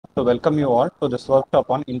to welcome you all to this workshop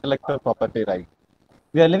on intellectual property rights.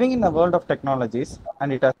 We are living in a world of technologies,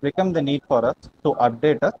 and it has become the need for us to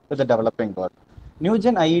update us with the developing world.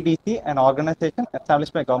 NewGen IEDC, an organization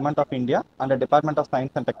established by Government of India and the Department of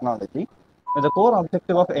Science and Technology, with the core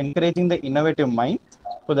objective of encouraging the innovative minds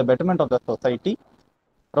to the betterment of the society,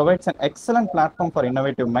 provides an excellent platform for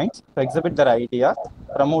innovative minds to exhibit their ideas,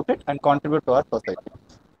 promote it, and contribute to our society.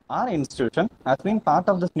 Our institution has been part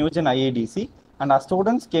of this NewGen IEDC, and our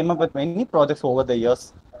students came up with many projects over the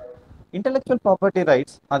years. Intellectual property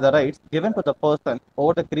rights are the rights given to the person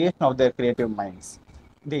over the creation of their creative minds.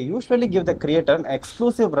 They usually give the creator an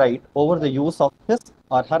exclusive right over the use of his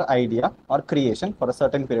or her idea or creation for a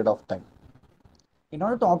certain period of time. In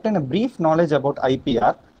order to obtain a brief knowledge about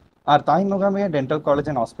IPR, our Taimugamiya Dental College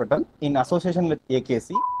and Hospital, in association with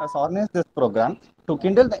AKC, has organized this program to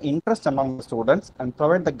kindle the interest among the students and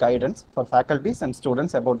provide the guidance for faculties and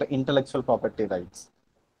students about the intellectual property rights.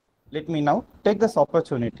 Let me now take this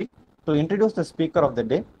opportunity to introduce the speaker of the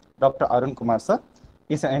day, Dr. Arun Kumar sir.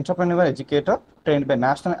 He is an entrepreneur educator trained by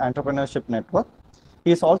National Entrepreneurship Network.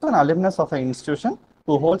 He is also an alumnus of an institution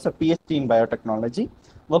who holds a PhD in biotechnology,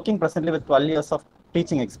 working presently with 12 years of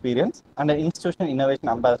teaching experience and an institutional innovation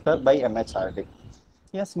ambassador by MHRD.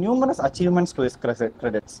 He has numerous achievements to his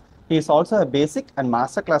credits. He is also a basic and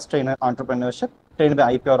masterclass trainer in entrepreneurship, trained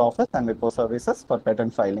by IPR office and WIPO services for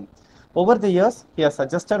patent filing. Over the years, he has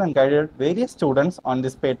suggested and guided various students on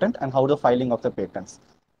this patent and how the filing of the patents.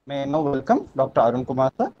 May I now welcome Dr. Arun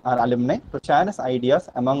Kumar sir, our alumni, to share his ideas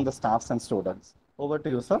among the staffs and students. Over to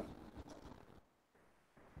you, sir.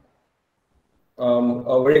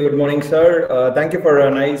 A very good morning, sir. Thank you for a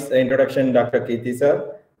nice introduction, Dr. Kirti,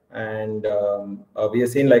 sir. And we have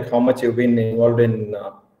seen like how much you've been involved in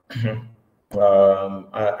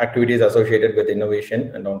activities associated with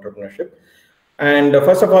innovation and entrepreneurship. And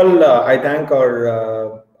first of all, I thank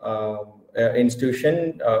our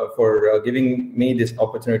institution for giving me this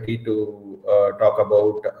opportunity to talk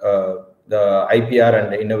about the IPR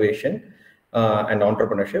and the innovation and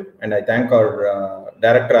entrepreneurship. And I thank our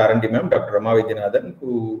Director R&D ma'am, Dr. Rama Vidyanathan,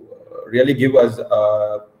 who really give us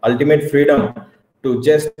ultimate freedom to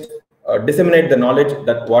just disseminate the knowledge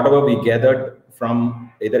that whatever we gathered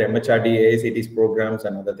from either MHRD, AICT's programs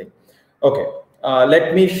and other things. Okay,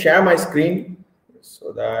 let me share my screen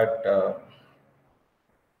so that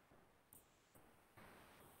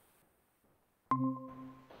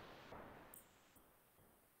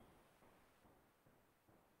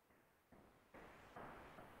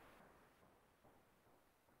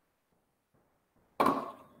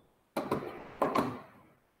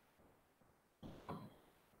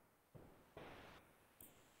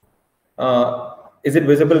is it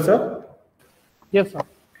visible, sir? Yes, sir.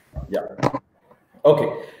 Yeah.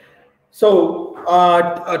 Okay. So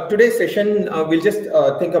today's session, we'll just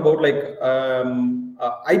think about like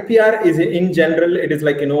IPR is in general, it is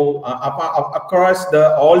like, you know, across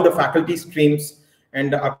all the faculty streams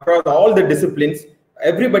and across all the disciplines,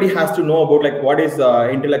 everybody has to know about like what is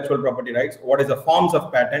intellectual property rights, what is the forms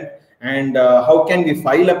of patent, and how can we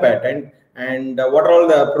file a patent, and what are all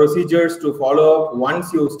the procedures to follow up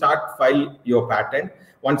once you file your patent,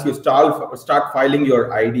 once you start filing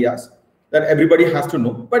your ideas, that everybody has to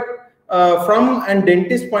know. But from a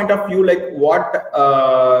dentist point of view, like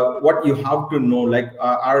what you have to know, like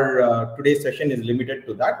our today's session is limited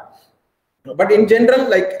to that. But in general,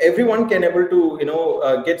 like everyone can able to, you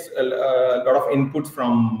know, get a lot of inputs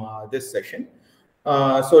from this session.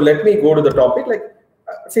 So let me go to the topic. Like,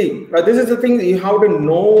 see, this is the thing you have to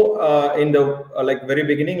know in the like very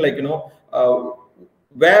beginning, like, you know,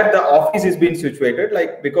 where the office is being situated,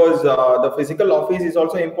 like, because the physical office is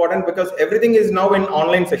also important, because everything is now in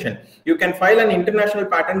online session. You can file an international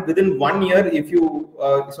patent within 1 year if you,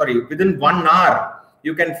 within 1 hour.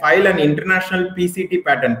 You can file an international PCT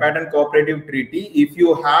patent cooperative treaty, if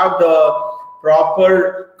you have the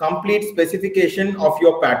proper complete specification of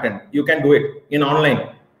your patent. You can do it in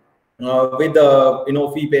online with the, you know,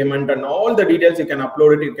 fee payment and all the details. You can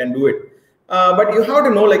upload it, you can do it. But you have to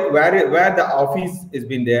know like where the office is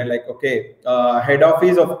been there. Like, okay, head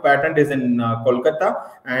office of patent is in Kolkata,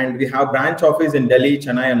 and we have branch office in Delhi,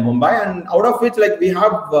 Chennai and Mumbai, and out of which like we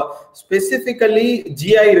have specifically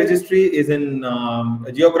GI registry is in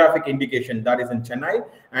geographic indication, that is in Chennai,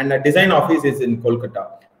 and a design office is in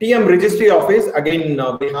Kolkata. TM registry office, again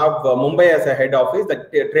we have Mumbai as a head office,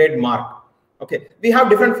 the trademark. Okay, we have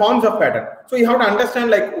different forms of patent, so you have to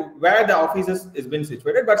understand like where the office is been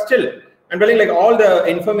situated. But still, I'm telling like all the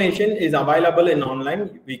information is available in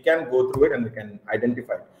online. We can go through it and we can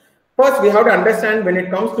identify. First, we have to understand when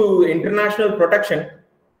it comes to international protection,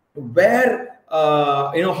 where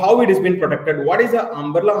how it has been protected. What is the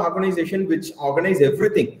umbrella organization which organizes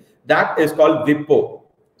everything? That is called WIPO.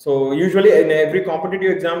 So usually in every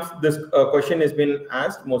competitive exams, this question has been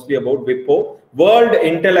asked mostly about WIPO, World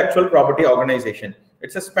Intellectual Property Organization.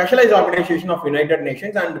 It's a specialized organization of United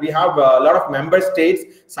Nations, and we have a lot of member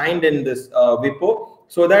states signed in this WIPO,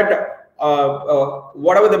 so that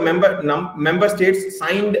whatever the member states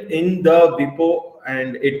signed in the WIPO,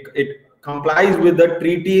 and it complies with the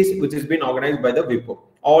treaties which has been organized by the WIPO,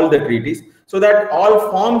 all the treaties, so that all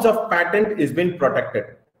forms of patent is been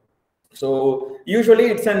protected. So usually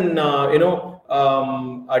it's an a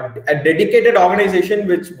dedicated organization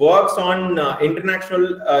which works on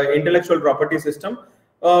international intellectual property system,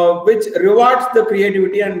 which rewards the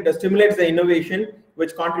creativity and stimulates the innovation,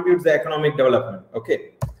 which contributes the economic development.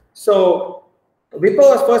 Okay, so WIPO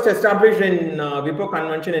was first established in WIPO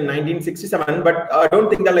Convention in 1967, but I don't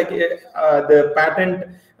think that the patent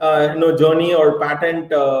journey or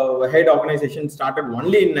patent head organization started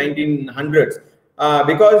only in 1900s.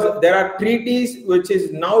 Because there are treaties which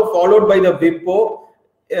is now followed by the WIPO,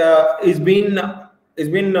 is been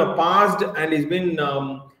passed and is been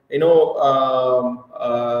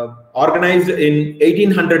organized in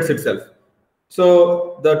 1800s itself.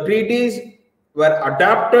 So the treaties were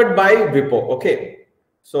adapted by WIPO. Okay,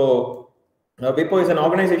 so WIPO is an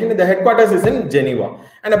organization. The headquarters is in Geneva.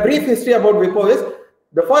 And a brief history about WIPO is,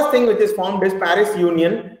 the first thing which is formed is Paris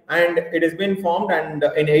Union, and it has been formed and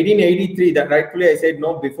in 1883. That rightfully I said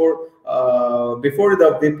no, before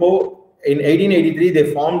the WIPO in 1883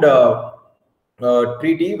 they formed a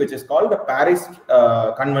treaty which is called the Paris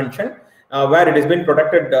Convention, where it has been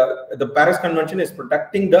protected. The Paris Convention is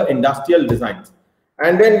protecting the industrial designs.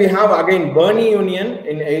 And then we have again Berne Union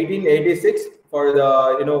in 1886 for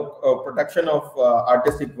the protection of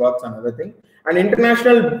artistic works and everything. And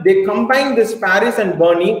international, they combined this Paris and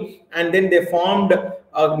Berne, and then they formed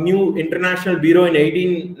a new international bureau in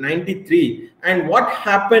 1893. And what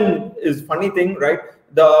happened is funny thing, right?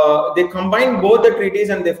 They combined both the treaties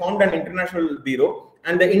and they formed an international bureau,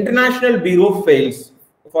 and the international bureau fails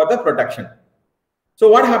for the protection. So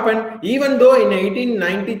what happened? Even though in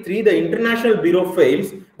 1893 the international bureau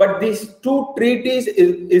fails, but these two treaties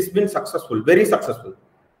is been successful, very successful.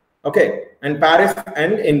 Okay, in Paris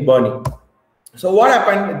and in Berne. So what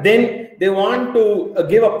happened? Then they want to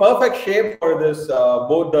give a perfect shape for this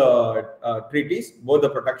both the treaties, both the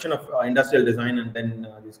protection of industrial design and then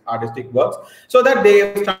these artistic works, so that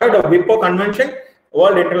they started a WIPO convention,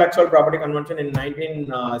 World Intellectual Property Convention, in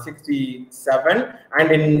 1967, and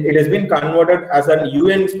it has been converted as a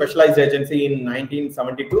UN specialized agency in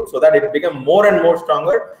 1972, so that it became more and more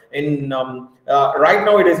stronger. In right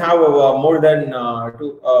now, it is have more than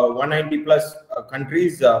 190 plus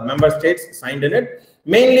countries, member states signed in it.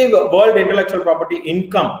 Mainly, world intellectual property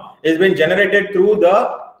income has been generated through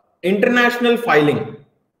the international filing.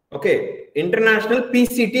 Okay, international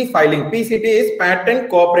PCT filing. PCT is Patent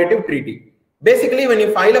Cooperative Treaty. Basically, when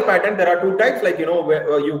you file a patent, there are two types. Like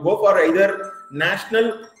where you go for either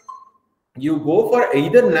national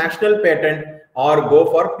patent or go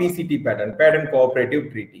for PCT patent, Patent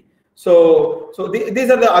Cooperative Treaty. So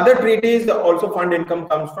these are the other treaties. Also, fund income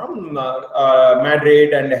comes from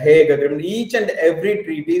Madrid and Hague Agreement. Each and every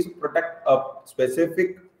treaties protect a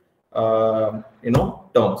specific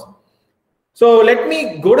terms. So let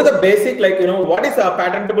me go to the basic. What is a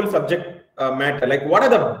patentable subject matter? Like, what are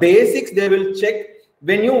the basics they will check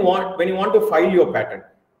when you want to file your patent?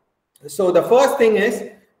 So the first thing is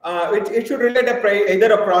it should relate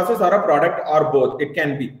either a process or a product or both. It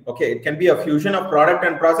can be, okay, it can be a fusion of product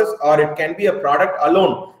and process, or it can be a product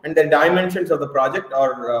alone and the dimensions of the project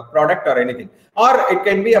or product or anything, or it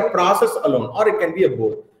can be a process alone, or it can be a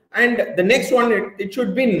both. And the next one, it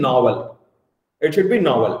should be novel. It should be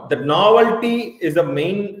novel. The novelty is the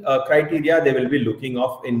main criteria they will be looking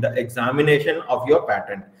of in the examination of your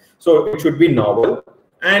patent. So it should be novel,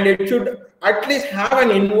 and it should at least have an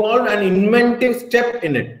inventive step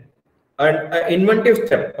in it, an inventive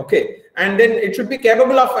step. Okay, and then it should be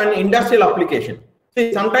capable of an industrial application.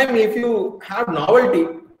 See, sometimes if you have novelty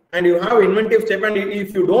and you have inventive step, and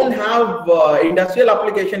if you don't have industrial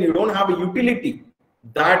application, you don't have a utility,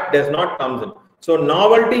 that does not come in. So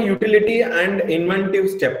novelty, utility, and inventive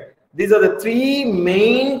step. These are the three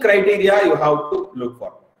main criteria you have to look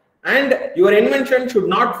for. And your invention should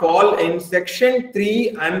not fall in section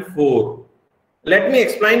 3 and 4. Let me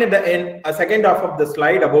explain in a second half of the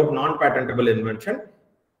slide about non-patentable invention.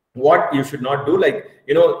 What you should not do,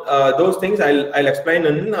 those things I'll explain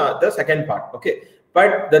in the second part. Okay.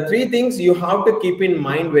 But the three things you have to keep in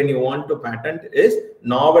mind when you want to patent is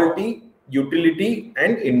novelty, utility,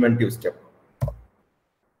 and inventive step.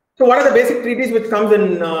 So what are the basic treaties which comes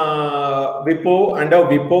in WIPO, under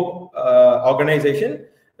WIPO organization,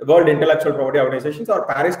 World Intellectual Property Organizations, or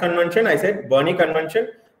Paris Convention? I said Berne Convention.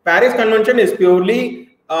 Paris Convention is purely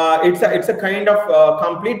it's a kind of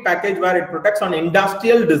complete package where it protects on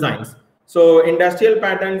industrial designs. So industrial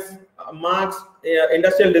patents, marks,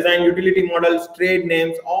 industrial design, utility models, trade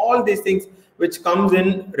names, all these things which comes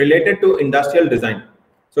in related to industrial design.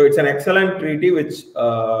 So it's an excellent treaty which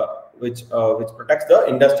protects the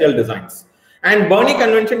industrial designs. And Berne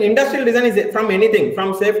Convention, industrial design is from anything,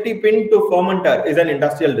 from safety pin to fermenter is an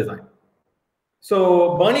industrial design.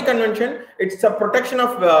 So Berne Convention, it's a protection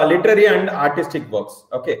of literary and artistic works.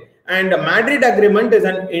 Okay, and Madrid Agreement is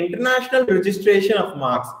an international registration of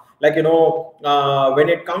marks. Like, you know, when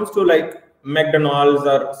it comes to like McDonald's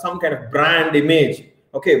or some kind of brand image,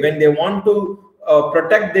 okay, when they want to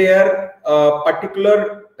protect their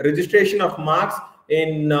particular registration of marks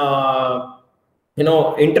in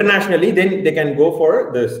internationally, then they can go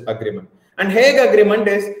for this agreement. And Hague Agreement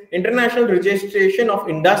is international registration of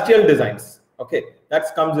industrial designs. Okay,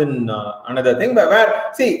 that comes in another thing. But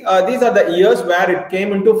where, see, these are the years where it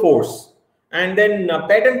came into force. And then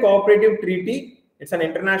Patent Cooperative Treaty, it's an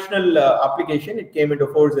international application. It came into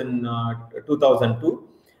force in 2002.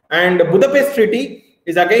 And Budapest Treaty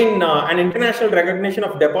is again an international recognition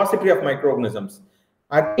of depository of microorganisms.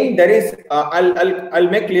 Again, there is I'll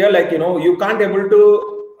make clear, like, you know, you can't able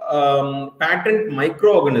to patent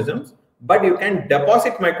microorganisms, but you can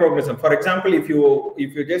deposit microorganism. For example, if you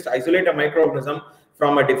just isolate a microorganism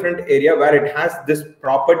from a different area where it has this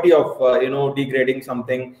property of degrading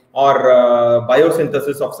something or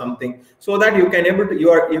biosynthesis of something, so that you can able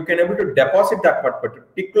to deposit that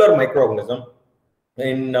particular microorganism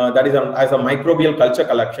in that is as a microbial culture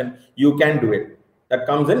collection, you can do it. That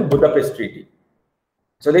comes in Budapest Treaty.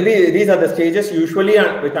 So these are the stages usually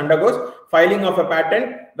which undergoes filing of a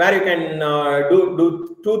patent, where you can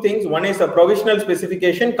do two things. One is a provisional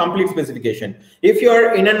specification, complete specification. If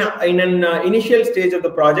you're in an initial stage of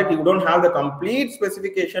the project, you don't have the complete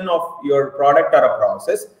specification of your product or a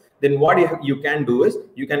process, then what you can do is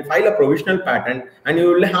you can file a provisional patent, and you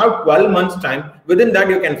will have 12 months time. Within that,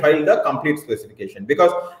 you can file the complete specification,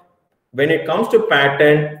 because when it comes to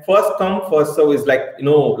patent, first come first serve is like,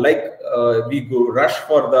 we go rush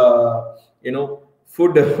for the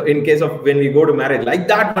food in case of when we go to marriage, like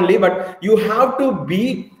that only. But you have to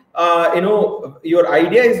be your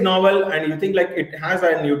idea is novel and you think like it has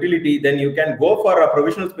an utility, then you can go for a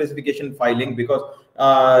provisional specification filing, because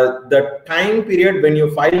the time period when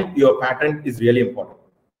you file your patent is really important.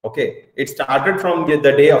 Okay, it started from the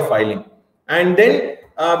day of filing. And then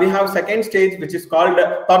we have second stage, which is called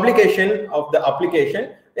publication of the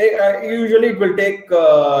application. Usually it will take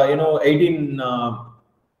 18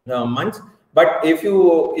 months. But if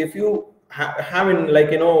you have in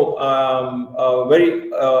very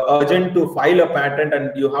urgent to file a patent,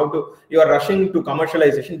 and you are rushing to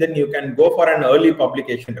commercialization, then you can go for an early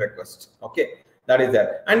publication request. Okay, that is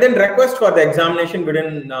there. And then request for the examination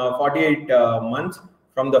within 48 months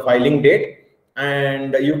from the filing date.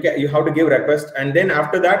 And you have to give request, and then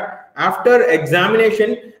after that, after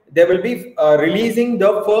examination, they will be releasing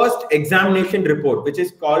the first examination report, which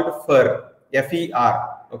is called FER,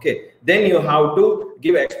 F-E-R. Okay, then you have to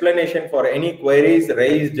give explanation for any queries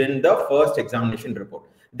raised in the first examination report.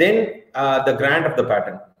 Then the grant of the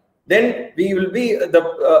patent. Then we will be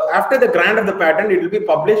after the grant of the patent, it will be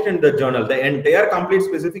published in the journal. The entire complete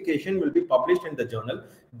specification will be published in the journal.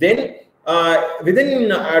 Then within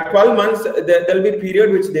 12 months, there will be a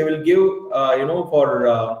period which they will give, for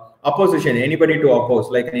opposition, anybody to oppose,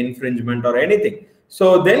 like an infringement or anything.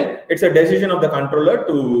 So then it's a decision of the controller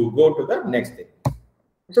to go to the next thing.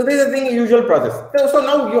 So this is the usual process. So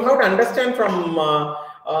now you have to understand from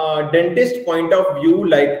dentist point of view,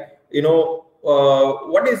 like,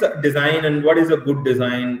 what is a design and what is a good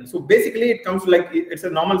design. So basically it comes like it's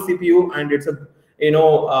a normal CPU, and it's a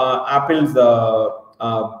Apple's a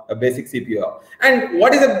basic CPU. And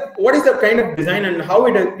what is the kind of design and how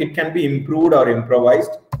it can be improved or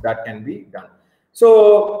improvised, that can be done.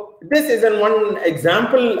 So this is one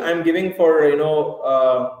example I'm giving for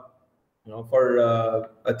for a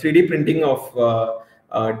 3D printing of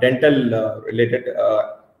dental related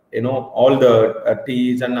all the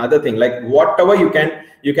teeth and other thing, like whatever you can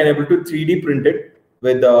able to 3D print it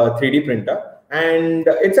with a 3D printer. And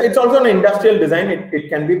it's also an industrial design. It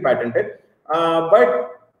can be patented. But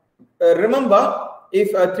remember,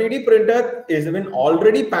 if a 3D printer is even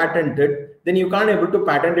already patented, then you can't able to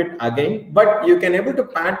patent it again. But you can able to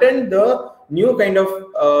patent the new kind of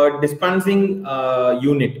dispensing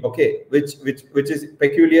unit, okay, which is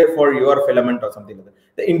peculiar for your filament or something like that.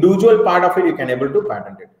 The individual part of it you can able to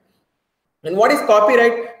patent it. And what is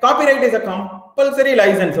copyright? Copyright is a compulsory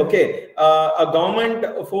license. Okay, a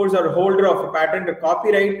government force or holder of a patent, a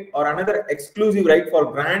copyright or another exclusive right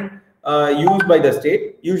for grant used by the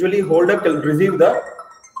state. Usually, holder will receive the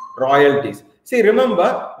royalties. See,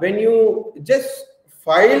 remember, when you just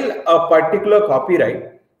file a particular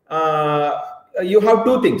copyright, you have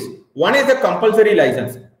two things. One is a compulsory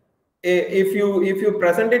license. If you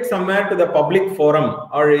present it somewhere to the public forum,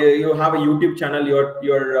 or you have a YouTube channel,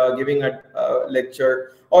 you're giving a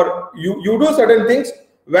lecture, or you do certain things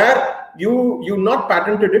where you not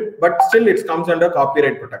patented it, but still it comes under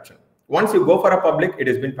copyright protection. Once you go for a public, it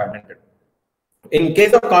has been patented. In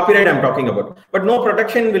case of copyright, I'm talking about, but no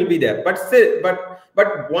protection will be there. But still,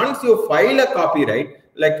 but once you file a copyright,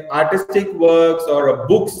 like artistic works or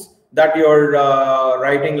books that you're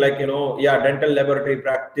writing, like, you know, yeah, dental laboratory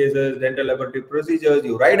practices, dental laboratory procedures,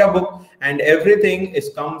 you write a book, and everything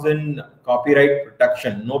comes in copyright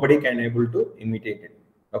protection. Nobody can able to imitate it.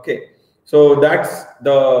 Okay, so that's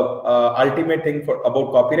the ultimate thing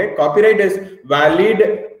about copyright. Copyright is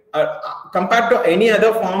valid compared to any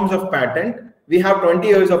other forms of patent. We have 20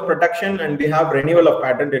 years of protection, and we have renewal of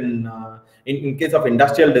patent in case of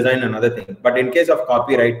industrial design and other things. But in case of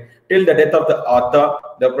copyright, till the death of the author,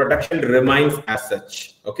 the protection remains as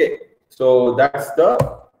such. Okay, so that's the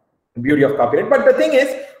beauty of copyright. But the thing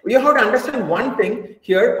is, you have to understand one thing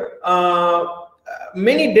here.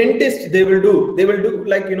 Many dentists, they will do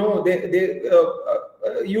like, you know,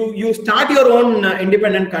 you start your own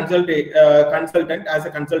independent consultant as a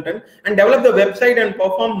consultant, and develop the website and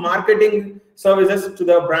perform marketing services to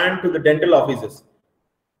the brand, to the dental offices.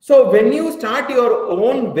 So when you start your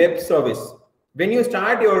own web service, when you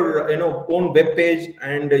start your own web page,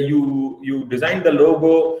 and you design the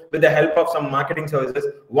logo with the help of some marketing services,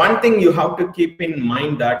 one thing you have to keep in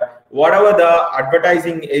mind, that whatever the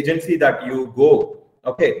advertising agency that you go,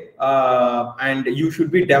 okay, and you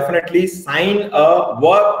should be definitely sign a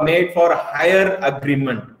work made for hire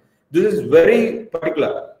agreement. This is very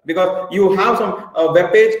particular, because you have some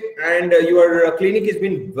web page, and your clinic has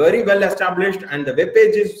been very well established, and the web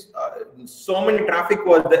page is so many traffic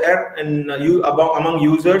was there, and among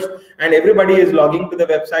users, and everybody is logging to the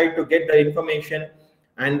website to get the information,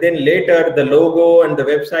 and then later the logo and the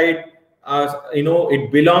website,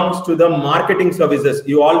 it belongs to the marketing services.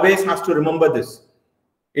 You always have to remember this.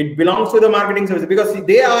 It belongs to the marketing services, because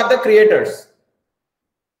they are the creators.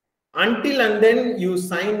 Until and then you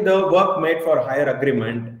sign the work made for hire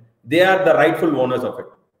agreement, they are the rightful owners of it.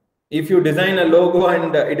 If you design a logo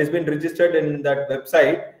and it has been registered in that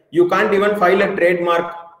website, you can't even file a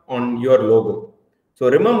trademark on your logo. So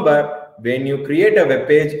remember, when you create a web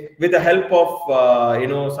page with the help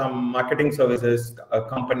of some marketing services, a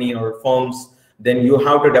company or firms, then you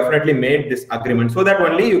have to definitely make this agreement, so that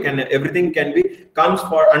only you can, everything can be comes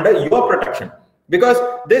for under your protection. Because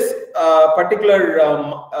this particular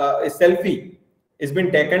selfie has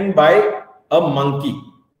been taken by a monkey.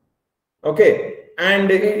 Okay,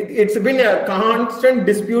 and it's been a constant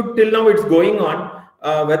dispute till now. It's going on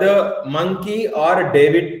whether monkey or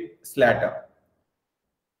David Slater.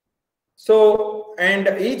 So,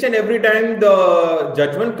 and each and every time the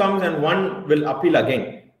judgment comes, and one will appeal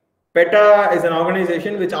again. PETA is an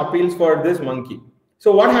organization which appeals for this monkey.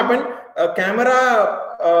 So what happened? A camera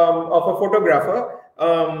of a photographer,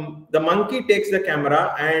 the monkey takes the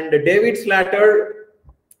camera, and David Slater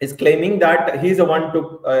is claiming that he's the one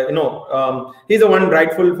to, he's the one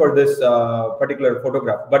rightful for this particular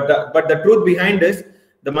photograph. But the truth behind this,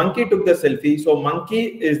 the monkey took the selfie, so monkey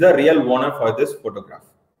is the real owner for this photograph.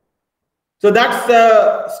 So that's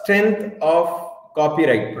the strength of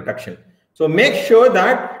copyright protection. So make sure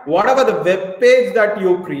that whatever the web page that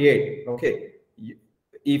you create, okay,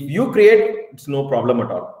 if you create, it's no problem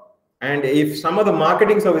at all. And if some of the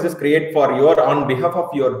marketing services create for your on behalf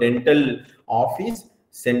of your dental office,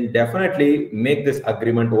 then definitely make this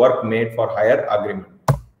agreement work made for hire agreement.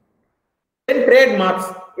 Then trademarks,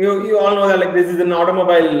 you all know that, like, this is an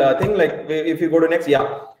automobile thing. Like, if you go to next,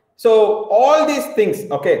 yeah. So all these things,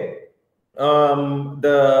 okay,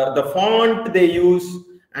 the font they use,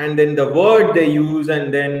 and then the word they use,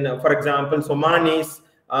 and then, for example, Somani's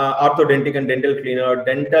orthodontic and dental cleaner,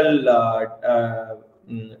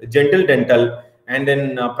 gentle dental, and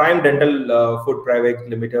then Prime Dental Food Private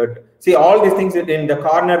Limited. See, all these things in the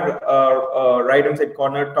corner, right hand side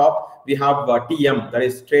corner top, we have TM, that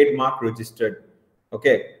is trademark registered.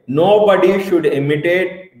 Okay, nobody should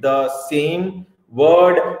imitate the same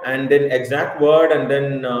word, and then exact word, and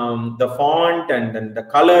then the font, and then the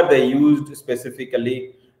color they used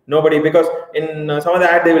specifically. Nobody, because in some of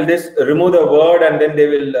the ad they will just remove the word, and then they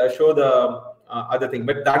will show the other thing,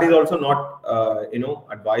 but that is also not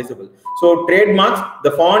advisable. So trademarks,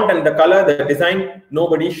 the font and the color, the design,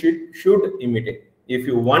 nobody should imitate. If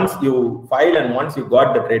you once you file and once you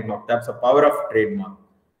got the trademark, that's the power of trademark.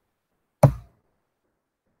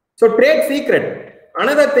 So trade secret,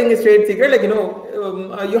 another thing is trade secret. Like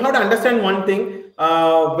you have to understand one thing.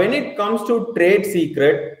 When it comes to trade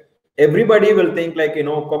secret, everybody will think like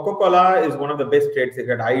Coca-Cola is one of the best trade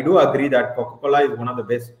secret. I do agree that Coca-Cola is one of the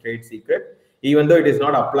best trade secret, even though it is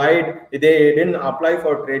not applied. They didn't apply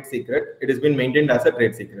for trade secret. It has been maintained as a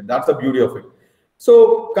trade secret. That's the beauty of it.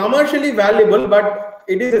 So commercially valuable, but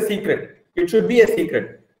it is a secret. It should be a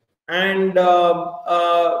secret. And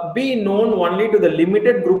be known only to the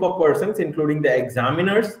limited group of persons, including the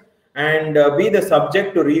examiners, and be the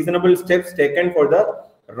subject to reasonable steps taken for the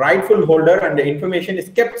rightful holder, and the information is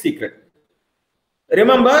kept secret.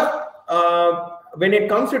 Remember, when it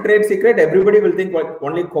comes to trade secret, everybody will think like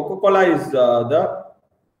only Coca-Cola is the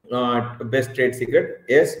best trade secret.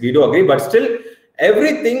 Yes, we do agree, but still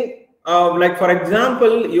everything, like for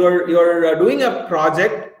example, you're doing a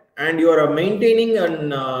project and you are maintaining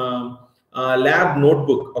an lab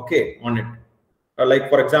notebook, okay, on it. Like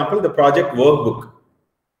for example, the project workbook,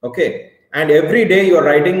 okay, and every day you are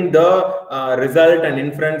writing the result and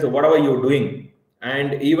inference of whatever you're doing,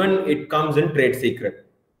 and even it comes in trade secret.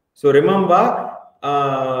 So remember,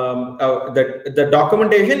 the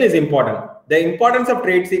documentation is important. The importance of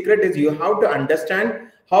trade secret is you have to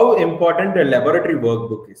understand how important a laboratory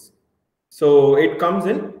workbook is. So it comes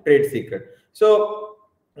in trade secret. So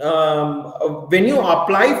when you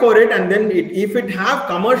apply for it, and then if it have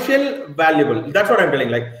commercial valuable, that's what I'm telling,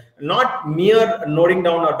 like not mere noting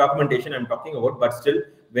down or documentation I'm talking about, but still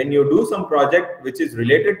when you do some project which is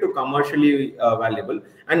related to commercially valuable.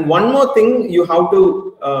 And one more thing you have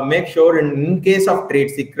to make sure in case of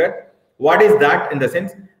trade secret, what is that? In the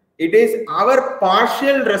sense, it is our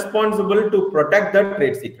partial responsible to protect the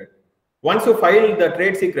trade secret. Once you file the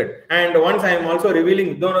trade secret, and once I am also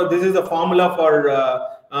revealing, no, this is a formula for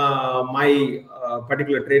my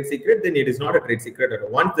particular trade secret, then it is not a trade secret at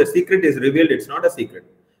all. Once the secret is revealed, it's not a secret.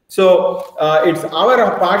 So it's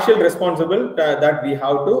our partial responsible that we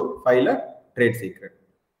have to file a trade secret,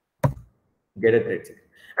 get a trade secret.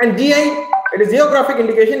 And GI, it is geographic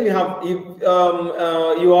indication. We have,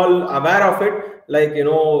 you all aware of it, like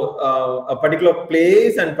a particular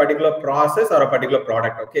place and particular process or a particular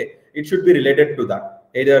product. Okay, it should be related to that.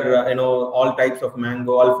 Either all types of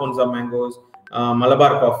mango, Alfonso mangoes,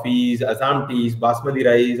 Malabar coffees, Assam teas, basmati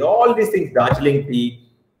rice, all these things, Darjeeling tea,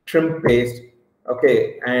 shrimp paste,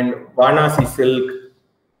 okay, and Varanasi silk,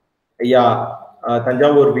 yeah,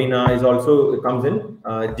 Tanjavur Veena is also comes in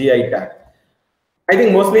GI tag. I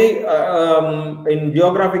think mostly in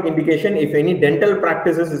geographic indication, if any dental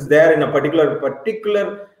practices is there in a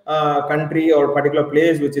particular country or particular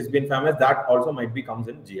place which has been famous, that also might be comes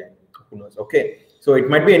in GI. Who knows? Okay, so it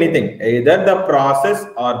might be anything, either the process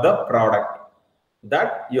or the product,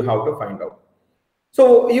 that you have to find out.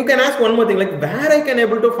 So you can ask one more thing, like where I can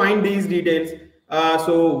able to find these details.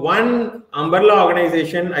 So one umbrella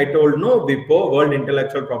organization I told, no, WIPO, World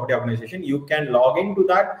Intellectual Property Organization, you can log into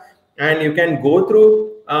that and you can go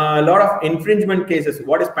through a lot of infringement cases.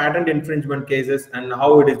 What is patent infringement cases and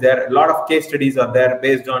how it is there? A lot of case studies are there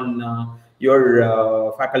based on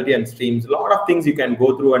your faculty and streams. A lot of things you can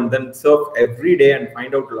go through and then surf every day and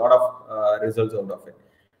find out a lot of results out of it.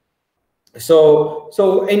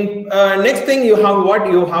 So in next thing you have, what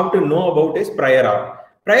you have to know about is prior art.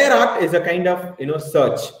 Prior art is a kind of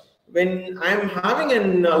search. When I'm having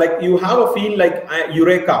an like you have a feel like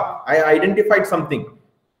eureka, I identified something,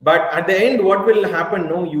 but at the end what will happen?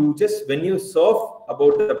 No, you just when you surf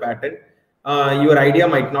about the patent, your idea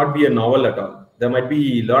might not be a novel at all. There might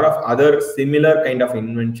be a lot of other similar kind of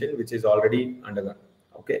invention which is already undergone.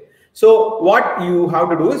 Okay, so what you have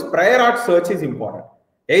to do is prior art search is important.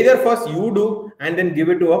 Either first you do and then give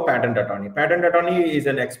it to a patent attorney. Patent attorney is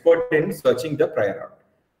an expert in searching the prior art.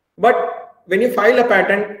 But when you file a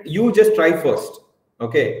patent, you just try first.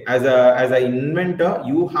 Okay, as an inventor,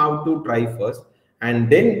 you have to try first, and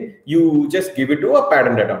then you just give it to a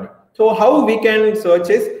patent attorney. So how we can search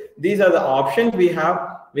is, these are the options we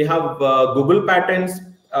have. We have Google Patents,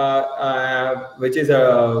 which is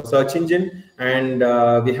a search engine, and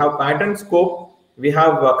we have Patent Scope. We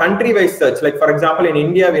have a country-wise search. Like for example, in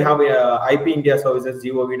India, we have IP India Services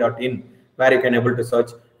gov.in, where you can able to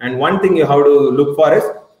search. And one thing you have to look for is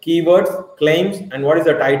keywords, claims, and what is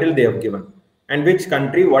the title they have given, and which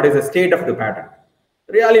country, what is the state of the patent.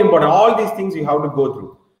 Really important. All these things you have to go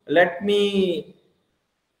through. Let me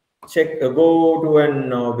check. Go to an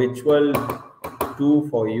visual 2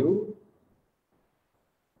 for you.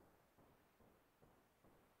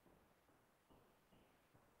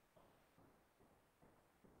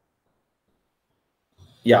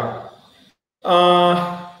 Yeah.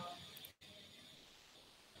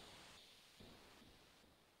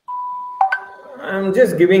 I'm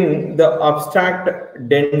just giving the abstract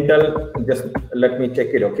dental. Just let me check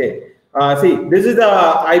it. Okay. See, this is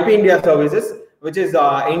the IP India Services, which is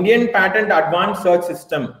Indian Patent Advanced Search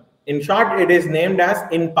System. In short, it is named as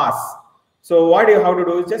INPAS. So what you have to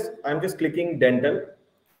do is just, I'm just clicking dental,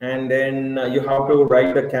 and then you have to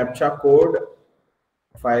write the CAPTCHA code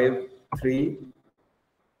 53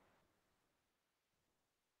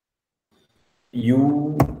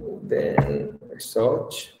 U, then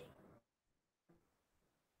search.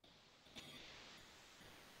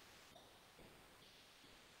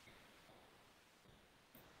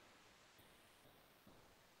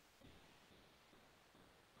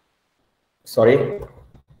 Sorry.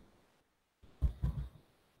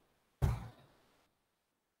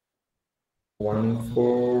 One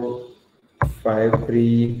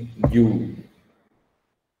 453 U.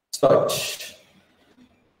 Search.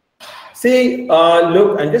 See,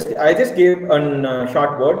 look, I just gave a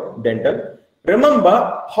short word, dental.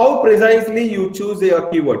 Remember how precisely you choose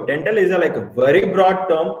your keyword. Dental is like a very broad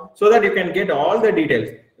term, so that you can get all the details.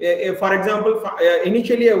 For example,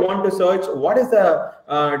 initially I want to search what is the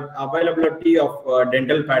availability of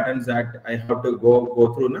dental patterns that I have to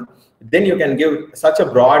go through now. Then you can give such a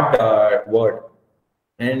broad word,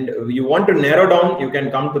 and you want to narrow down, you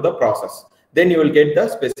can come to the process. Then you will get the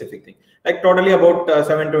specific thing. Like totally about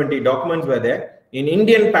 720 documents were there. In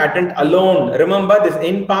Indian patent alone, remember this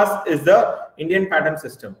INPAS is the Indian patent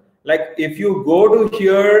system. Like if you go to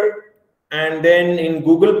here and then in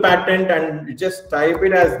Google patent and just type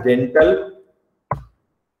it as dental,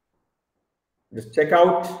 just check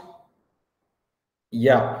out.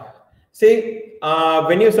 Yeah. See,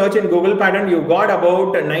 when you search in Google patent, you got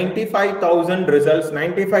about 95,000 results,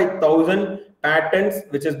 95,000 patents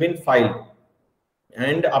which has been filed,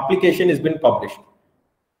 and application has been published.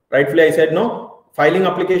 Rightfully, I said no. Filing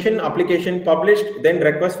application published, then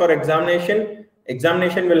request for examination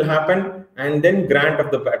will happen, and then grant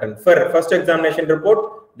of the patent. For first examination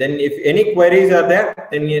report, then if any queries are there,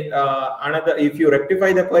 then if you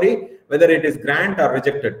rectify the query, whether it is grant or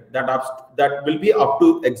rejected, that will be up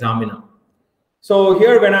to examiner. So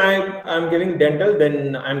here when I'm giving dental,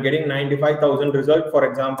 then I'm getting 95,000 result. For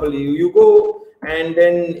example, you go and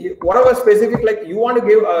then whatever specific, like you want to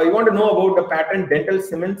give, you want to know about the patent dental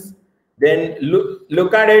cements, then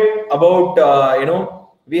look at it about,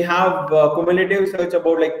 we have cumulative search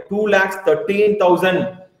about like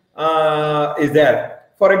 2,13,000 is there.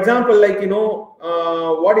 For example, like,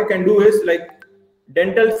 what you can do is like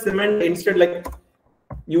dental cement instead, like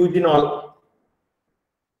eugenol.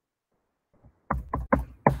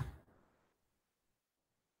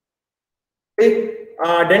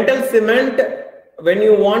 Dental cement, when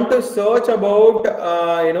you want to search about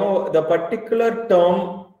the particular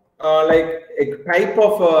term, like a type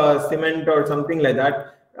of cement or something like that,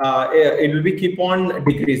 it will be keep on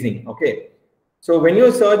decreasing. Okay, so when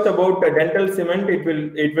you search about dental cement,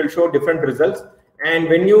 it will show different results. And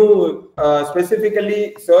when you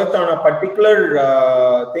specifically search on a particular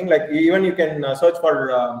thing, like even you can search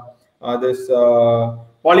for this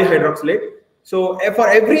polyhydroxylate. So for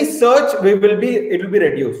every search, it will be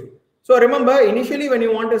reduced. So remember, initially when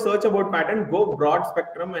you want to search about patent, go broad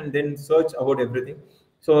spectrum and then search about everything.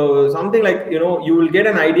 So something like, you will get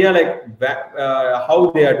an idea like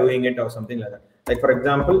how they are doing it or something like that. Like for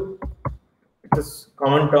example, this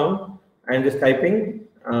common term, I'm just typing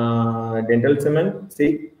dental cement.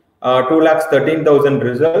 See, 2,13,000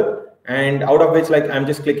 result, and out of which, like, I'm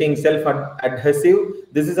just clicking self-adhesive.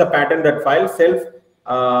 This is a patent that files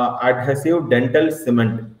self-adhesive dental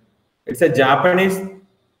cement. It's a Japanese,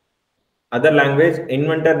 other language.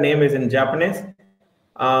 Inventor name is in Japanese.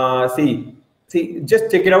 See,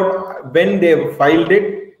 just check it out. When they filed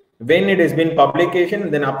it, when it has been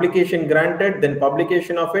publication, then application granted, then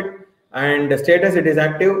publication of it, and the status it is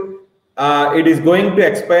active. It is going to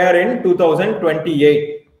expire in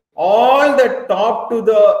 2028. All the top to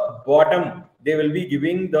the bottom, they will be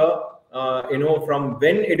giving the from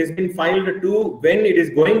when it has been filed to when it is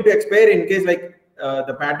going to expire, in case like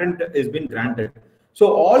the patent has been granted.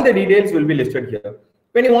 So all the details will be listed here.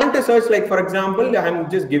 When you want to search, like for example, I'm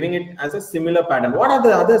just giving it as a similar pattern. What are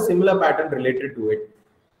the other similar pattern related to it?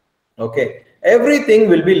 Okay, everything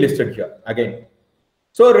will be listed here again.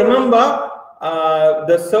 So remember,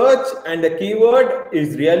 the search and the keyword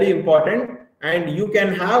is really important, and you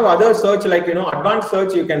can have other search, like advanced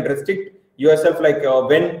search. You can restrict yourself, like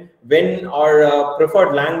when or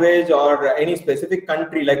preferred language or any specific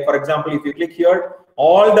country. Like for example, if you click here,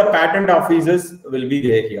 all the patent offices will be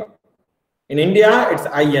there here. In India, it's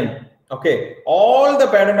IN. Okay, all the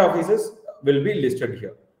patent offices will be listed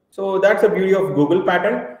here. So that's the beauty of Google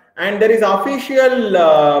patent. And there is official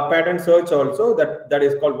patent search also, that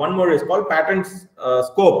is called, one more is called patents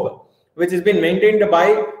scope, which has been maintained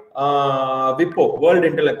by WIPO, World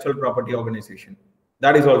Intellectual Property Organization.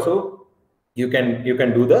 That is also, you can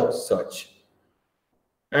do the search.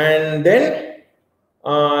 And then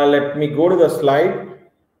let me go to the slide.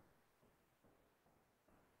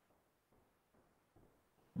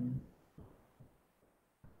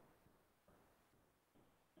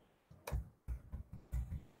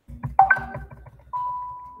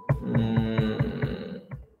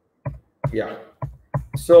 Yeah.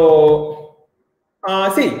 So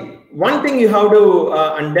see, one thing you have to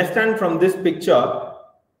understand from this picture,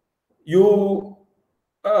 you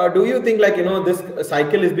do you think, like, this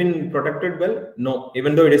cycle has been protected well? No,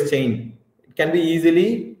 even though it is chained, it can be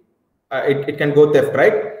easily it can go theft,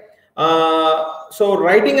 right? So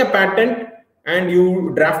writing a patent, and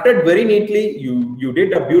you drafted very neatly, you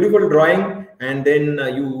did a beautiful drawing, and then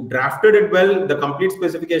you drafted it well, the complete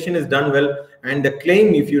specification is done well, and the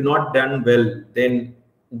claim, if you not done well, then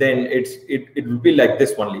it will be like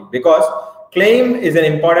this only, because claim is an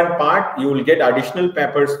important part. You will get additional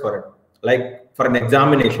papers for it, like for an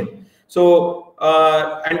examination. So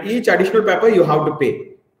and each additional paper you have to pay.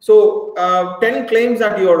 So 10 claims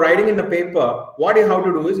that you are writing in the paper, what you have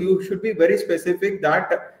to do is, you should be very specific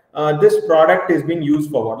that this product is being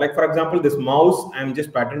used for what. Like, for example, this mouse, I'm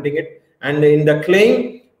just patenting it, and in the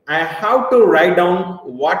claim I have to write down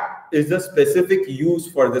what is the specific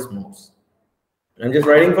use for this mouse. I'm just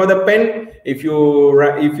writing for the pen. If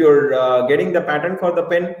you're getting the patent for the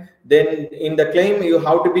pen, then in the claim you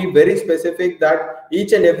have to be very specific that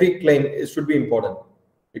each and every claim should be important.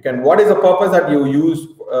 You can, what is the purpose that you use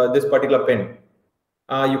this particular pen?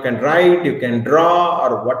 You can write, you can draw,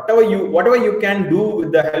 or whatever you can do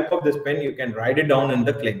with the help of this pen, you can write it down in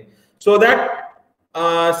the claim, so that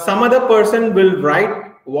some other person will write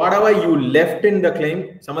whatever you left in the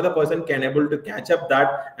claim. Some other person can able to catch up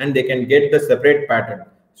that, and they can get the separate patent.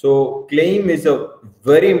 So claim is a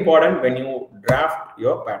very important when you draft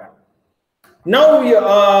your patent. Now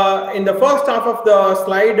in the first half of the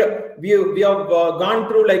slide, we have gone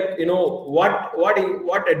through, like,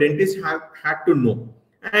 what a dentist had to know,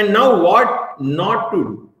 and now what not to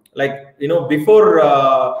do. Like, before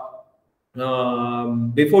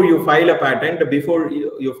you file a patent,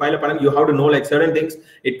 you have to know, like, certain things.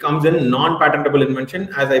 It comes in non-patentable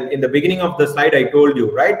invention, as in the beginning of the slide I told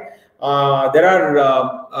you, right? There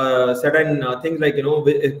are certain things, like,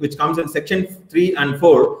 which comes in section 3 and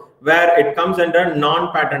 4, where it comes under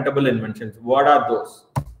non-patentable inventions. What are those?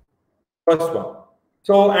 First one.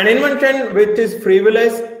 So an invention which is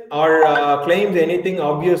frivolous or claims anything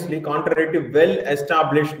obviously contrary to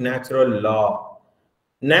well-established natural law.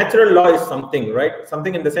 Natural law is something, right?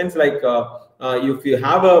 Something in the sense, like, if you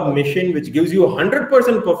have a machine which gives you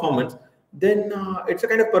 100% performance, then it's a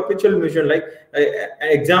kind of perpetual mission. Like an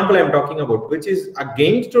example I'm talking about, which is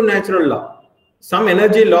against to natural law. Some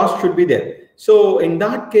energy loss should be there. So in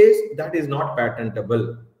that case, that is not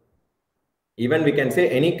patentable. Even we can say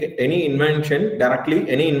any invention directly,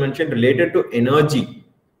 any invention related to energy,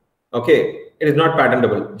 okay, it is not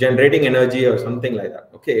patentable. Generating energy or something like that,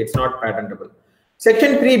 okay, it's not patentable.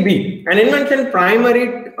 Section 3B, an invention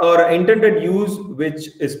primary or intended use which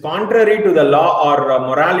is contrary to the law or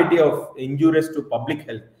morality of injurious to public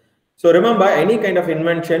health. So remember, any kind of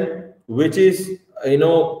invention which is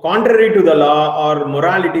contrary to the law or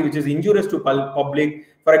morality, which is injurious to public.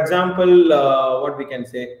 For example, what we can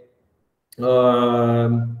say, a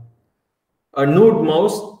nude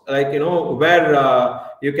mouse, like, where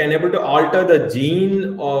you can able to alter the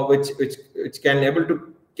gene, or which can able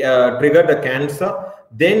to trigger the cancer,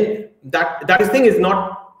 then that thing is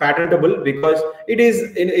not patentable, because it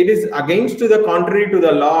is against to the contrary to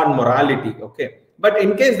the law and morality. Okay, but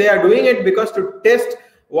in case they are doing it because to test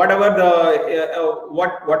whatever the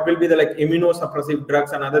what will be the, like, immunosuppressive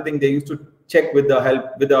drugs and other thing, they used to check with the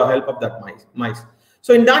help of that mice.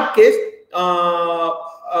 So in that case,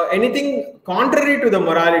 anything contrary to the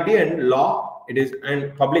morality and law,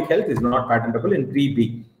 and public health, is not patentable in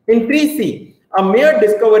 3B. In 3C, a mere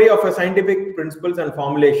discovery of a scientific principles and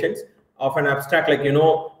formulations of an abstract, like,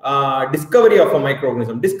 discovery of a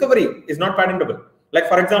microorganism, discovery is not patentable. Like,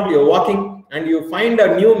 for example, you're walking and you find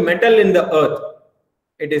a new metal in the earth,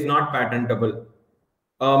 it is not patentable.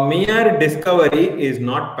 A mere discovery is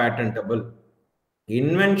not patentable.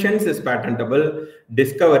 Inventions is patentable,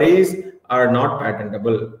 discoveries are not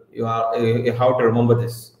patentable. You have to remember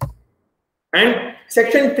this. And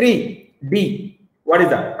section 3D, What is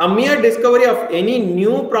that? A mere discovery of any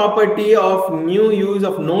new property of new use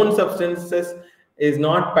of known substances is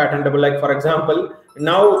not patentable. Like for example,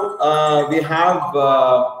 now we have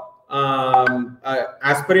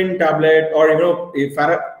aspirin tablet, or if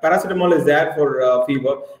paracetamol is there for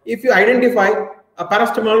fever. If you identify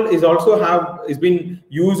paracetamol is been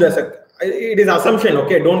used as a, it is assumption,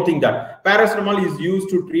 okay, don't think that paracetamol is used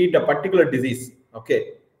to treat a particular disease,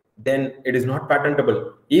 okay, then it is not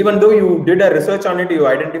patentable. Even though you did a research on it, you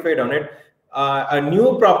identified on it, a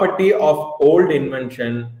new property of old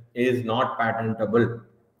invention is not patentable,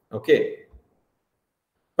 okay.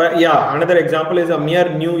 But yeah, another example is a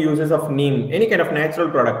mere new uses of neem, any kind of natural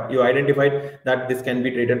product. You identified that this can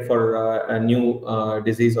be treated for a new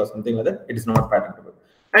disease or something like that. It is not patentable.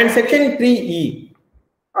 And section 3E,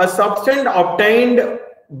 a substance obtained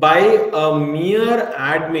by a mere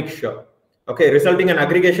admixture, okay, resulting in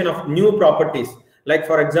aggregation of new properties. Like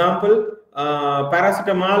for example,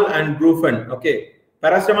 paracetamol and brufen, okay.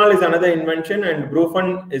 Paracetamol is another invention and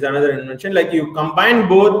brufen is another invention. Like you combine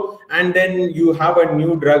both and then you have a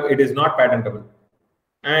new drug, it is not patentable.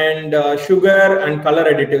 And sugar and color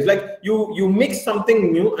additives, like you mix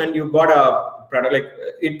something new and you got a product. Like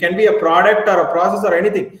it can be a product or a process or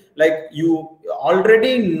anything. Like you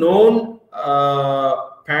already known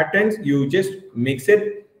patents, you just mix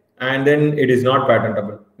it and then it is not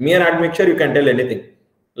patentable. Mere admixture, you can tell anything.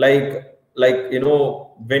 Like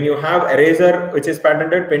when you have eraser which is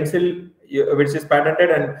patented, pencil which is patented,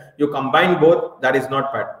 and you combine both, that is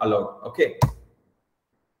not allowed, okay.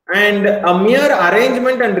 And a mere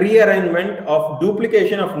arrangement and rearrangement of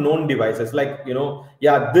duplication of known devices, like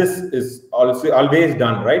yeah, this is also always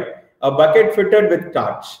done, right? A bucket fitted with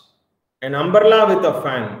torch, an umbrella with a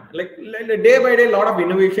fan, like day by day a lot of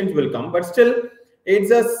innovations will come, but still it's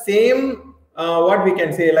the same what we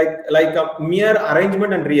can say, like a mere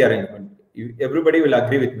arrangement and rearrangement. Everybody will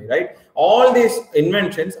agree with me, right? All these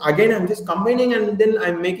inventions, again, I'm just combining and then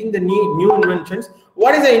I'm making the new inventions.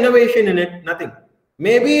 What is the innovation in it? Nothing.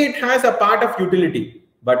 Maybe it has a part of utility,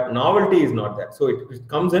 but novelty is not there. So it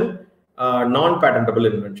comes in non-patentable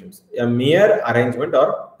inventions, a mere arrangement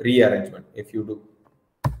or rearrangement if you do.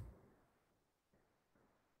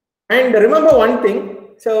 And remember one thing.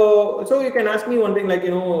 So you can ask me one thing, like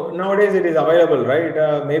nowadays it is available,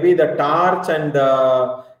 right? Maybe the torch and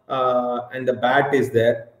the bat is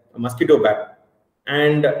there, a mosquito bat,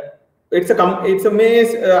 and it's a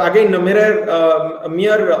maze, again a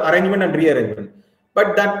mere arrangement and rearrangement.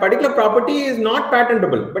 But that particular property is not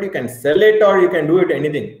patentable, but you can sell it or you can do it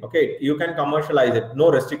anything, okay. You can commercialize it,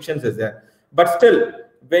 no restrictions is there. But still,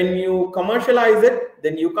 when you commercialize it,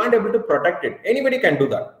 then you can't able to protect it. Anybody can do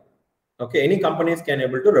that, okay. Any companies can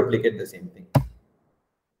able to replicate the same thing.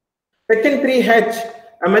 Section 3H,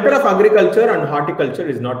 a method of agriculture and horticulture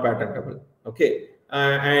is not patentable, okay.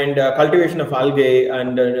 And cultivation of algae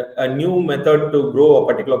and a new method to grow a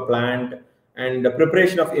particular plant, and the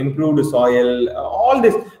preparation of improved soil, all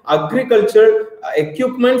this agriculture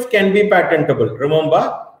equipments can be patentable,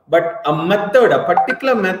 remember. But a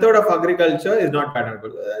particular method of agriculture is not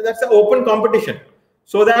patentable. That's an open competition,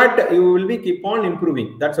 so that you will be keep on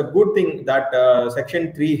improving. That's a good thing that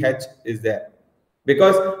section 3H is there.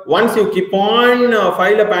 Because once you keep on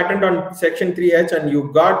file a patent on section 3H and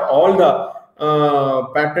you got all the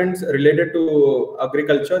patents related to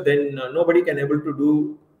agriculture, then nobody can able to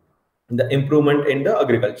do the improvement in the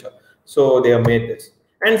agriculture. So they have made this.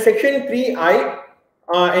 And section 3I,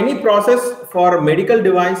 any process for medical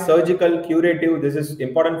device, surgical, curative, this is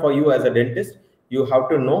important for you as a dentist. You have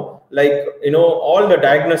to know, like, all the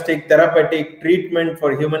diagnostic, therapeutic, treatment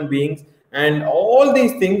for human beings, and all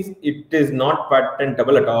these things, it is not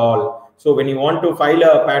patentable at all. So when you want to file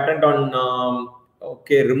a patent on,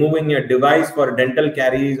 okay, removing a device for dental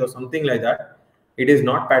caries or something like that, it is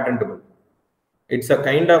not patentable. It's a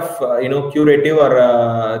kind of, curative or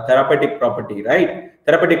therapeutic property, right?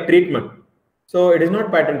 Therapeutic treatment. So it is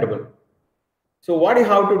not patentable. So what you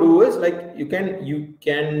have to do is, like, you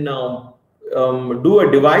can do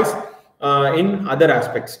a device in other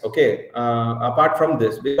aspects, okay, apart from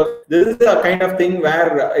this, because this is a kind of thing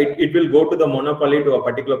where it will go to the monopoly to a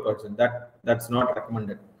particular person. That's not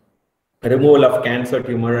recommended. Removal of cancer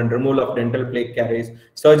tumor and removal of dental plaque caries,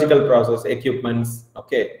 surgical process, equipments,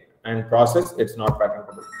 okay, and process, it's not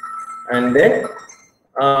patentable. And then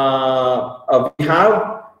we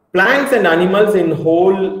have plants and animals in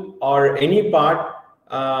whole or any part,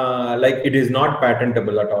 like it is not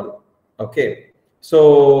patentable at all, okay.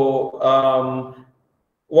 So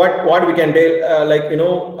what we can tell,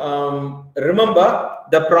 remember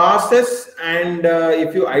the process, and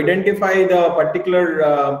if you identify the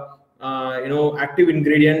particular active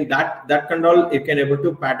ingredient, that can all you can able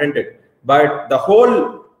to patent it. But the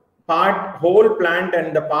whole plant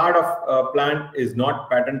and the part of plant is not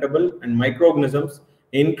patentable, and microorganisms,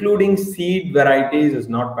 including seed varieties, is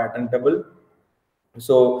not patentable.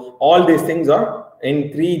 So all these things are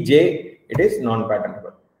in 3J, it is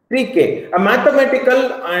non-patentable. 3K, a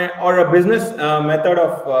mathematical or a business method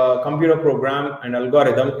of computer program and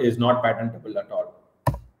algorithm is not patentable at all.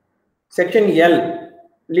 Section L,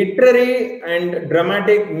 literary and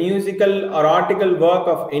dramatic, musical or article work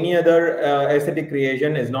of any other aesthetic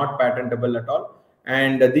creation is not patentable at all.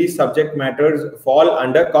 And these subject matters fall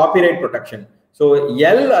under copyright protection. So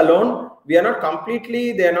L alone, we are not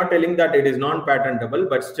completely, they are not telling that it is non-patentable,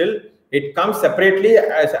 but still it comes separately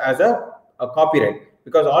as a copyright,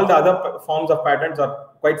 because all the other forms of patents are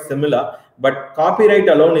quite similar, but copyright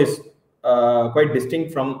alone is quite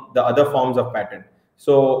distinct from the other forms of patent.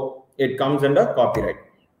 So it comes under copyright.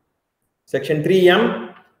 Section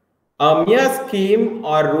 3M, a mere scheme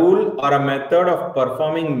or rule or a method of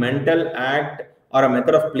performing mental act or a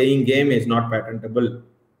method of playing game is not patentable.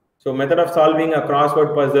 So method of solving a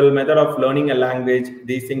crossword puzzle, method of learning a language,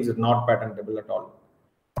 these things are not patentable at all.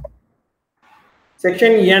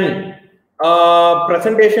 Section N,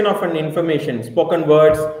 presentation of an information, spoken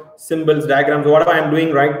words, symbols, diagrams, whatever I'm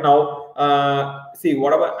doing right now. See,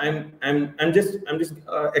 whatever I'm just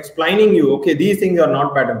explaining you. Okay, these things are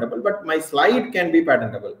not patentable, but my slide can be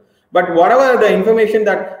patentable. But whatever the information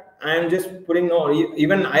that I am just putting,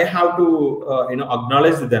 even I have to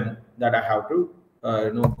acknowledge them that I have to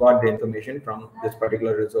got the information from this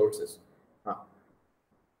particular resources.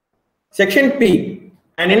 Section P,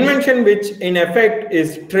 an invention which in effect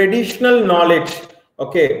is traditional knowledge,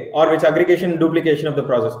 okay, or which aggregation duplication of the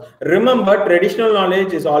process. Remember, traditional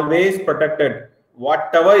knowledge is always protected.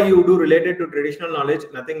 Whatever you do related to traditional knowledge,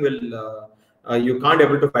 nothing will you can't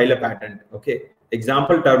able to file a patent. Okay,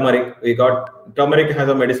 example, turmeric. We got turmeric has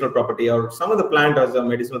a medicinal property, or some of the plant has a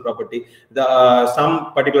medicinal property. The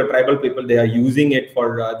some particular tribal people, they are using it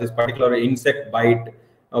for this particular insect bite,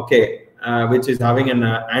 okay, which is having an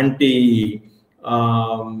anti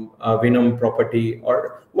venom property,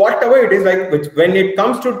 or whatever it is, like, which when it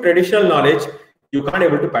comes to traditional knowledge, you can't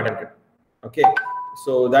able to patent it. Okay,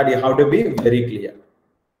 so that you have to be very clear.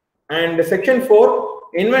 And section 4,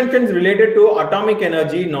 inventions related to atomic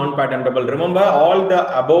energy, non-patentable. Remember, all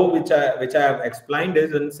the above which I have explained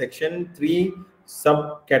is in section 3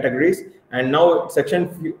 subcategories, and now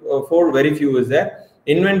section 4 very few is there.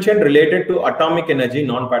 Invention related to atomic energy,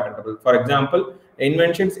 non-patentable. For example,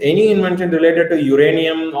 inventions, any invention related to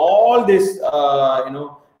uranium, all this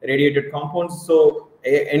radiated compounds, so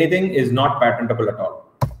anything is not patentable at all.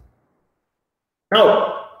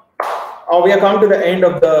 Now we have come to the end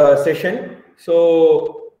of the session.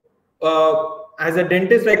 So as a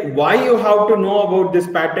dentist, like, why you have to know about this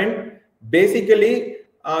patent? Basically,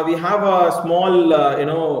 we have a small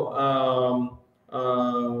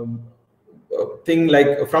thing,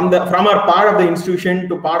 like from our part of the institution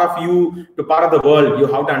to part of you to part of the world, you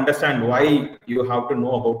have to understand why you have to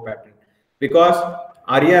know about patent. Because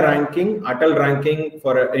ARIA ranking, ATAL ranking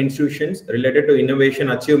for institutions related to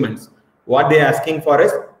innovation achievements, what they are asking for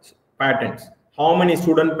is patents. How many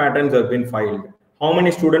student patents have been filed? How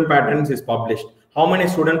many student patents is published? How many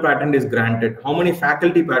student patent is granted? How many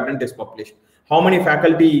faculty patent is published? How many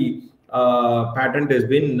faculty patent has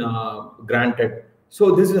been granted?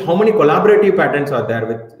 So this is how many collaborative patents are there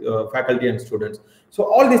with faculty and students. So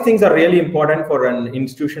all these things are really important for an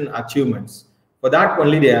institution achievements. For that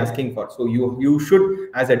only they are asking for. So you should,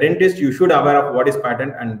 as a dentist, you should aware of what is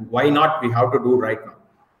patent and why not we have to do right now.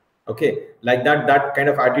 Okay, like that kind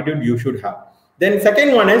of attitude you should have. Then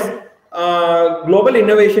second one is Global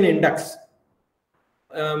Innovation Index.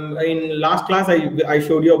 In last class, I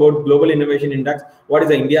showed you about Global Innovation Index. What is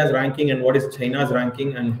the India's ranking and what is China's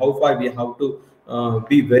ranking, and how far we have to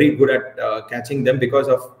be very good at catching them because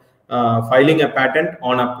of filing a patent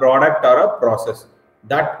on a product or a process.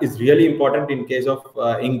 That is really important in case of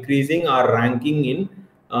increasing our ranking in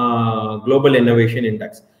Global Innovation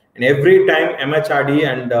Index. And every time MHRD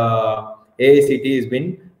and AICT has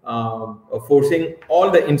been forcing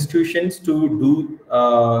all the institutions to do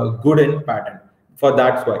good in patent. For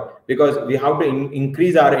that's why, because we have to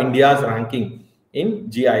increase our India's ranking in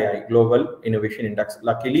GII, Global Innovation Index.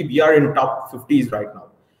 Luckily, we are in top 50s right now.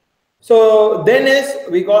 So then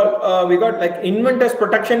we got like inventors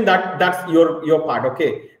protection. That's your part.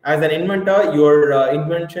 Okay, as an inventor, your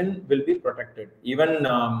invention will be protected. Even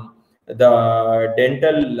the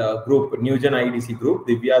dental group, Newgen IEDC group,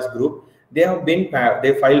 Divya's group, they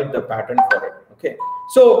filed the patent for it. Okay,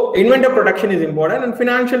 so inventor protection is important, and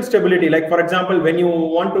financial stability. Like for example, when you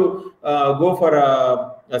want to go for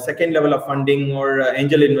a second level of funding or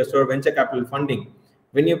angel investor, venture capital funding,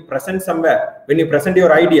 when you present somewhere, when you present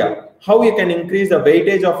your idea, how you can increase the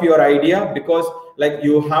weightage of your idea, because like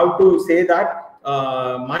you have to say that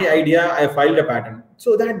my idea, I filed a patent,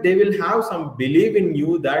 so that they will have some belief in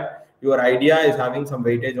you that your idea is having some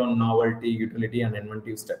weightage on novelty, utility, and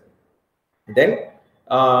inventive step. Then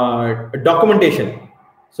documentation.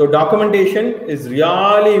 So documentation is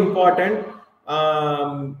really important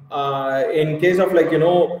in case of like, you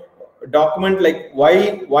know, document like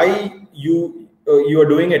why you are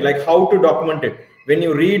doing it, like how to document it. When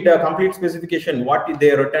you read a complete specification, what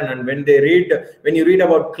they are written, and when you read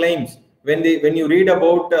about claims, when you read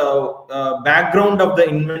about background of the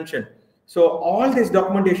invention. So all this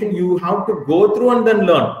documentation you have to go through and then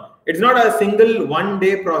learn. It's not a single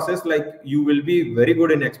one-day process. Like you will be very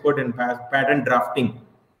good in expert in patent drafting.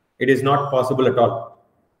 It is not possible at all.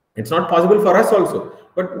 It's not possible for us also.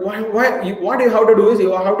 But what you have to do is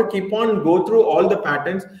you have to keep on go through all the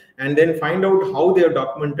patents and then find out how they have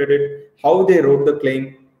documented it, how they wrote the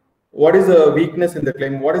claim, what is the weakness in the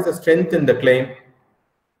claim, what is the strength in the claim.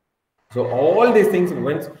 So all these things,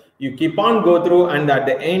 once you keep on go through, and at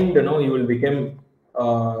the end, you know, you will become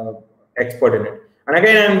expert in it. And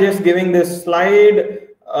again, I'm just giving this slide.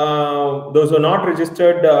 Those who are not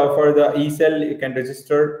registered for the e-cell, you can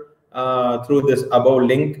register through this above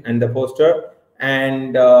link and the poster.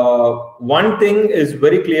 And one thing is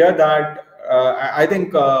very clear that I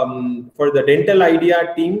think for the dental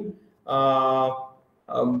idea team,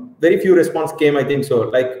 very few response came, I think so.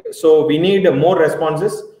 Like, so we need more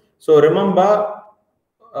responses. So remember,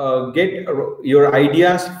 get your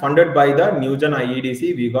ideas funded by the Newgen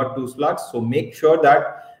IEDC. We got 2 slots. So make sure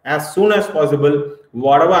that as soon as possible,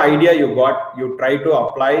 whatever idea you got, you try to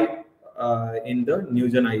apply in the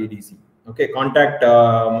Newgen IEDC. Okay, contact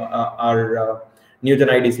our Newgen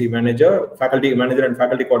IEDC manager, faculty manager and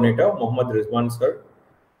faculty coordinator, Mohammad Rizwan sir,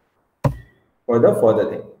 for the further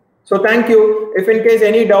thing. So thank you. If in case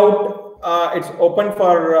any doubt, it's open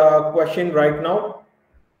for question right now.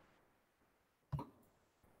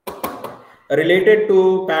 Related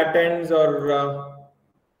to patents, or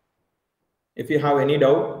if you have any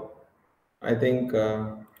doubt, I think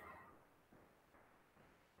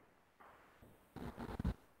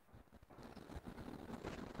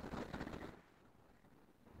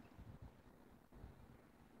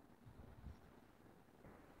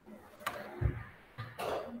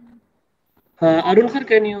Arun sir,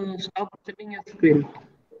 can you stop sharing your screen?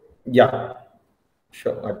 yeah,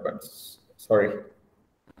 sure, advance. Sorry.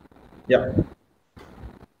 Yeah.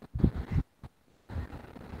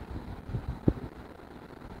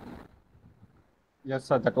 Yes,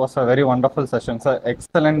 sir. That was a very wonderful session, sir.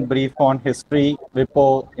 Excellent brief on history,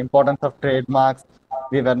 WIPO, importance of trademarks.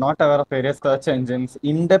 We were not aware of various search engines.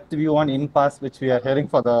 In-depth view on in-pass, which we are hearing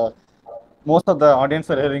for the most of the audience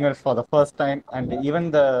are hearing it for the first time, and even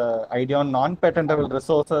the idea on non-patentable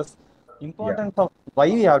resources, importance of why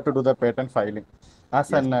we have to do the patent filing.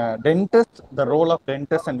 As a dentist, the role of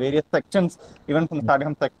dentist and various sections, even from starting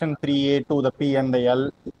from section 3A to the P and the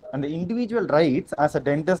L, and the individual rights as a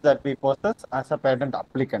dentist that we possess as a patent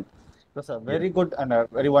applicant. It was a very good and a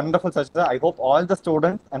very wonderful session. I hope all the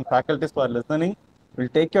students and faculties who are listening will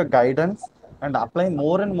take your guidance and apply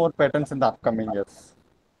more and more patents in the upcoming years.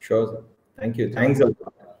 Sure, sir. Thank you. Thanks a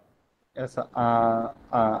lot. Yes, sir.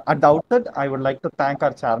 At the outset, I would like to thank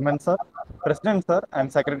our chairman, sir, president, sir,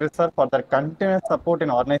 and secretary, sir, for their continuous support in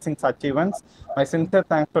organizing such events. My sincere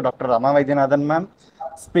thanks to Dr. Rama Vaidyanathan, ma'am,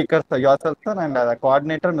 speaker, sir, yourself, sir, and the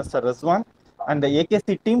coordinator, Mr. Rizwan, and the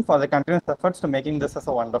AKC team for the continuous efforts to making this as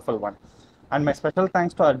a wonderful one. And my special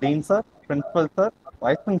thanks to our dean, sir, principal, sir,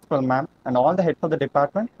 vice principal, ma'am, and all the heads of the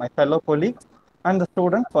department, my fellow colleagues, and the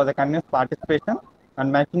students for the continuous participation and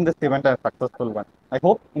making this event a successful one. I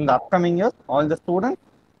hope in the upcoming years, all the students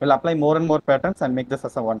will apply more and more patents and make this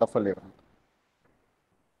as a wonderful event.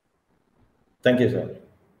 Thank you, sir.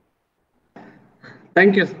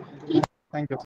 Thank you. Thank you.